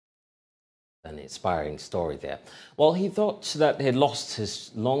an inspiring story there. Well, he thought that he'd lost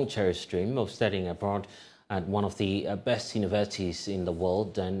his long-cherished dream of studying abroad at one of the best universities in the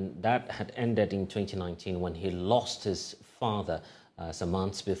world, and that had ended in 2019 when he lost his father some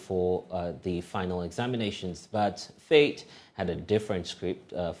months before the final examinations. But fate had a different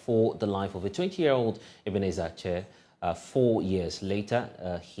script for the life of a 20-year-old Ebenezer Che. 4 years later,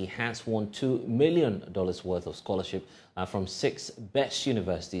 he has won $2 million worth of scholarship from 6 best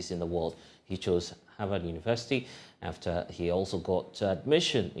universities in the world. He chose Harvard University after he also got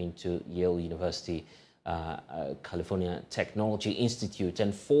admission into Yale University, California Technology Institute,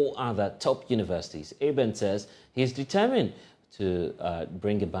 and 4 other top universities. Eben says he's determined to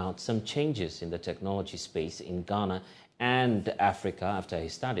bring about some changes in the technology space in Ghana and Africa after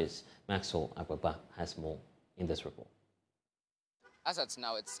his studies. Maxwell Agbagba has more in this report. As at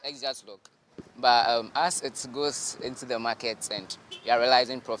now, it's exit look, but as it goes into the market and you are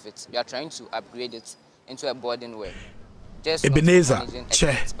realizing profits, you are trying to upgrade it into a boarding way. Ebenezer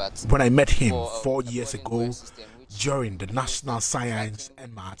Che, when I met him 4 years ago during the National Science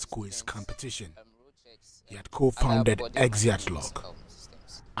and Maths Quiz competition, he had co-founded Exiatlog,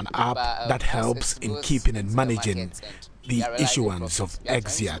 an app that helps in keeping and managing the issuance of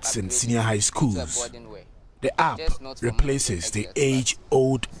exits in senior high schools. The app replaces the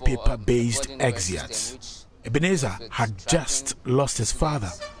age-old paper-based exits. Ebenezer had just lost his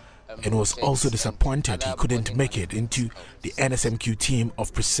father and was also disappointed he couldn't make it into the NSMQ team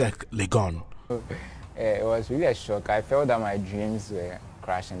of Presec Legon. It was really a shock. I felt that my dreams were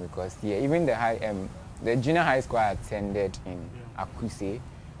crashing because even the junior high school I attended in Akuse,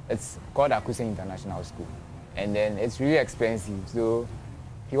 it's called Akuse International School, and then it's really expensive. So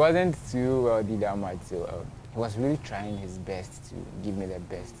he wasn't too wealthy that much, so he was really trying his best to give me the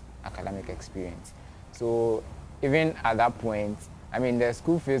best academic experience. So even at that point, I mean, the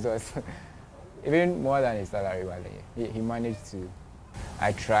school fees was even more than his salary. He managed to.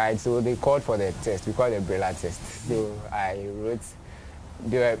 I tried, so they called for the test. We called it the Brella test. So I wrote.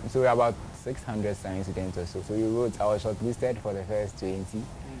 We were about 600 science students or so. So we wrote. I was shortlisted for the first 20,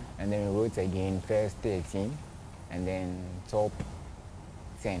 and then we wrote again first 13, and then top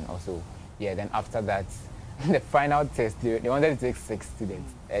 10 or so. Yeah. Then after that, the final test, they wanted to take 6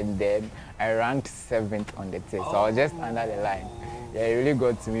 students, and then I ranked 7th on the test. So I was just under the line. Yeah, it really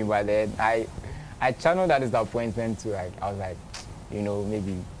got to me, but then I channeled that disappointment to I was like, you know,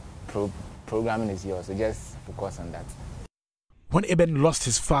 maybe programming is yours, so just focus on that. When Eben lost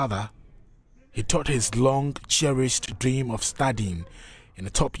his father, he thought his long-cherished dream of studying in a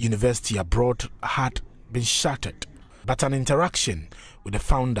top university abroad had been shattered. But an interaction with the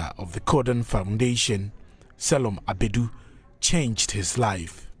founder of the Codon Foundation, Selom Abedu, changed his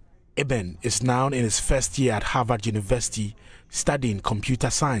life. Eben is now in his first year at Harvard University studying computer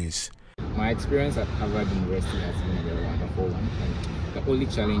science. My experience at Harvard University has been a very wonderful one, and the only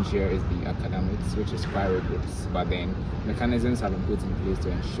challenge here is the academics, which is quite rigorous, but then mechanisms have been put in place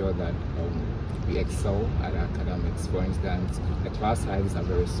to ensure that we excel at academics. For instance, the class sizes are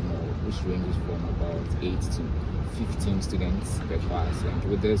very small, which ranges from about 8 to 15 students per class, and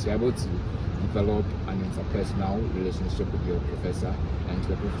with this you're able to develop an interpersonal relationship with your professor, and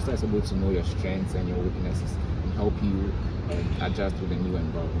the professor is able to know your strengths and your weaknesses and help you adjust with the new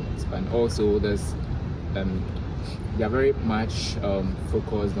environment. And also they are very much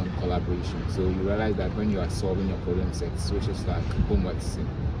focused on collaboration. So you realize that when you are solving your problem sets, which is like homeworks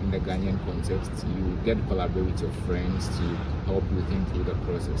in the Ghanaian context, you get to collaborate with your friends to help you think through the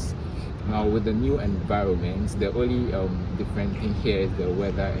process. Now with the new environment, the only different thing here is the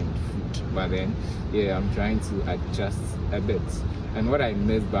weather and food. But then, yeah, I'm trying to adjust a bit. And what I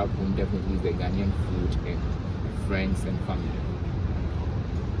miss back home definitely is the Ghanaian food and friends and family.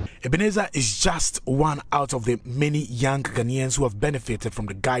 Ebenezer is just one out of the many young Ghanaians who have benefited from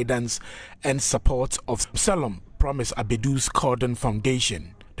the guidance and support of Selom Promise Abedu's Codon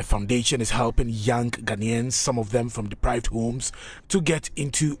Foundation. The foundation is helping young Ghanaians, some of them from deprived homes, to get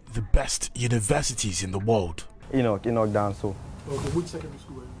into the best universities in the world. Enoch Danso. Okay, which secondary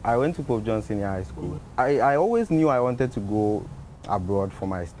school? I went to Pope John Senior High School. I always knew I wanted to go abroad for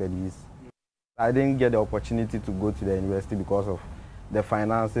my studies. I didn't get the opportunity to go to the university because of the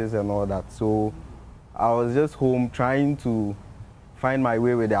finances and all that. So I was just home trying to find my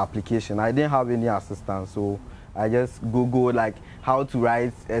way with the application. I didn't have any assistance, so I just Googled like how to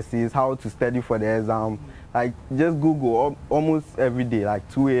write essays, how to study for the exam. Like just Google almost every day, like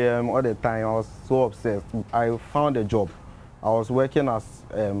 2 a.m. all the time. I was so obsessed. I found a job. I was working as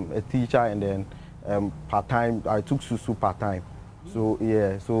a teacher, and then part-time, I took Susu part-time. So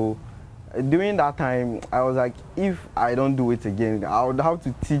yeah, so During that time, I was like, if I don't do it again, I would have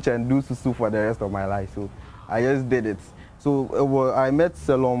to teach and do susu for the rest of my life. So I just did it. So I met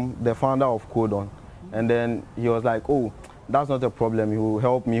Selom, the founder of Codon, and then he was like, oh, that's not a problem. He will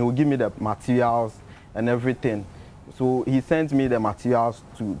help me. He will give me the materials and everything. So he sent me the materials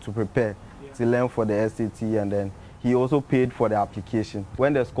to prepare, to learn for the SAT, and then he also paid for the application.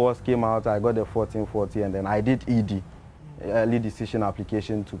 When the scores came out, I got the 1440, and then I did ED. Early decision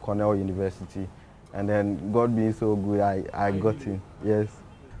application to Grinnell University, and then God being so good, I got in. Yes.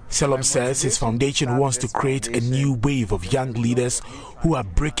 Selom says his foundation wants to create a new wave of young leaders who are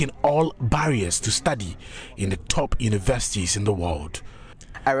breaking all barriers to study in the top universities in the world.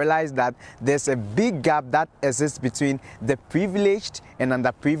 I realized that there's a big gap that exists between the privileged and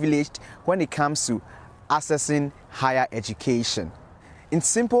underprivileged when it comes to accessing higher education. In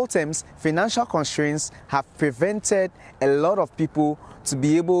simple terms, financial constraints have prevented a lot of people to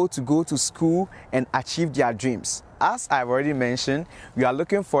be able to go to school and achieve their dreams. As I've already mentioned, we are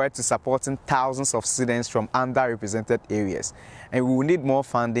looking forward to supporting thousands of students from underrepresented areas, and we will need more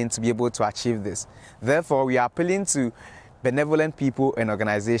funding to be able to achieve this. Therefore, we are appealing to benevolent people and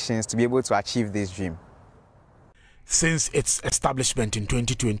organizations to be able to achieve this dream. Since its establishment in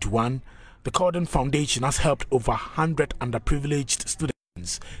 2021, the Codon Foundation has helped over 100 underprivileged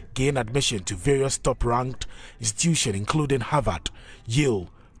students gain admission to various top-ranked institutions including Harvard, Yale,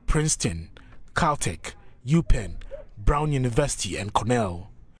 Princeton, Caltech, UPenn, Brown University and Grinnell.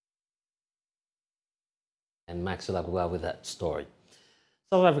 And Maxwell Aguilar with that story.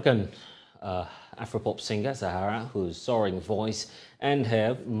 South African Afropop singer Zahara, whose soaring voice and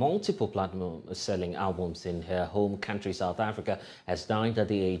her multiple platinum-selling albums in her home country, South Africa, has died at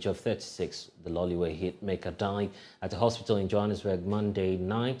the age of 36. The Lollywood hitmaker died at a hospital in Johannesburg Monday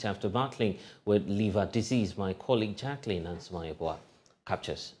night after battling with liver disease. My colleague Jacqueline Ansmayabwa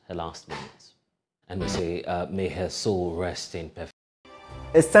captures her last moments. And we say, may her soul rest in perfect.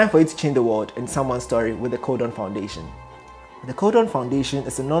 It's time for you to change the world in someone's story with the Codon Foundation. The Codon Foundation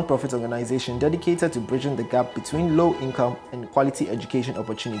is a non-profit organization dedicated to bridging the gap between low-income and quality education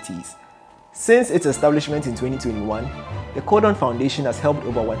opportunities. Since its establishment in 2021, the Codon Foundation has helped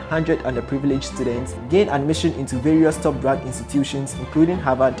over 100 underprivileged students gain admission into various top-ranked institutions including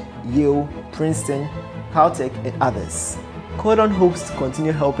Harvard, Yale, Princeton, Caltech, and others. Codon hopes to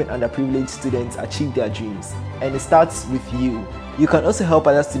continue helping underprivileged students achieve their dreams, and it starts with you. You can also help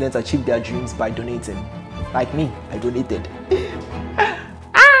other students achieve their dreams by donating. Like me, I donated.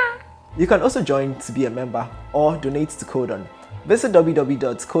 You can also join to be a member or donate to Codon. Visit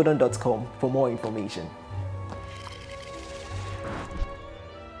www.codon.com for more information.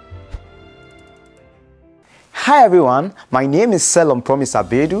 Hi everyone, my name is Selom Promise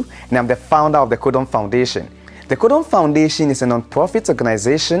Abedu and I'm the founder of the Codon Foundation. The Codon Foundation is a non-profit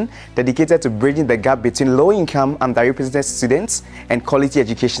organization dedicated to bridging the gap between low-income and underrepresented students and quality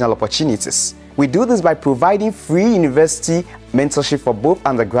educational opportunities. We do this by providing free university mentorship for both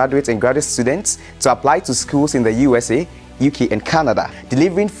undergraduate and graduate students to apply to schools in the USA, UK and Canada,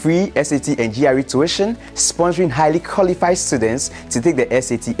 delivering free SAT and GRE tuition, sponsoring highly qualified students to take the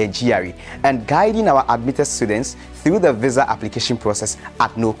SAT and GRE, and guiding our admitted students through the visa application process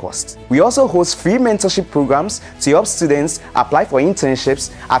at no cost. We also host free mentorship programs to help students apply for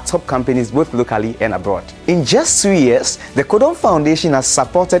internships at top companies both locally and abroad. In just 2 years, the Codon Foundation has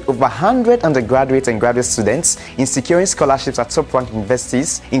supported over 100 undergraduate and graduate students in securing scholarships at top-ranked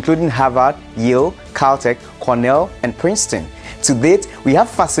universities, including Harvard, Yale, Caltech, Grinnell, and Princeton. To date, we have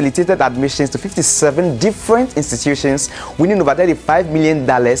facilitated admissions to 57 different institutions, winning over $35 million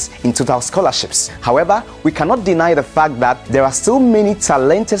in total scholarships. However, we cannot deny the fact that there are still many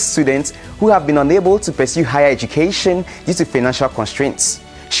talented students who have been unable to pursue higher education due to financial constraints.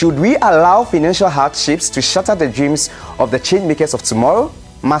 Should we allow financial hardships to shatter the dreams of the changemakers of tomorrow?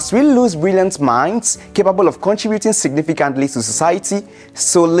 Must we lose brilliant minds capable of contributing significantly to society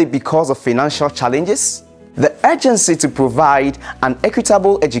solely because of financial challenges? The urgency to provide an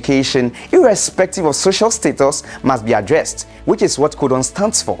equitable education, irrespective of social status, must be addressed, which is what Codon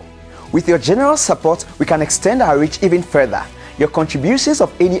stands for. With your generous support, we can extend our reach even further. Your contributions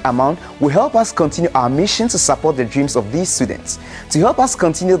of any amount will help us continue our mission to support the dreams of these students. To help us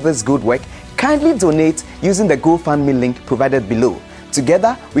continue this good work, kindly donate using the GoFundMe link provided below.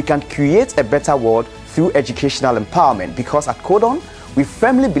 Together, we can create a better world through educational empowerment, because at Codon, we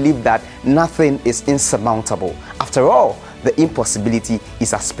firmly believe that nothing is insurmountable. After all, the impossibility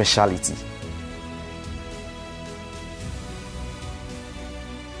is a speciality.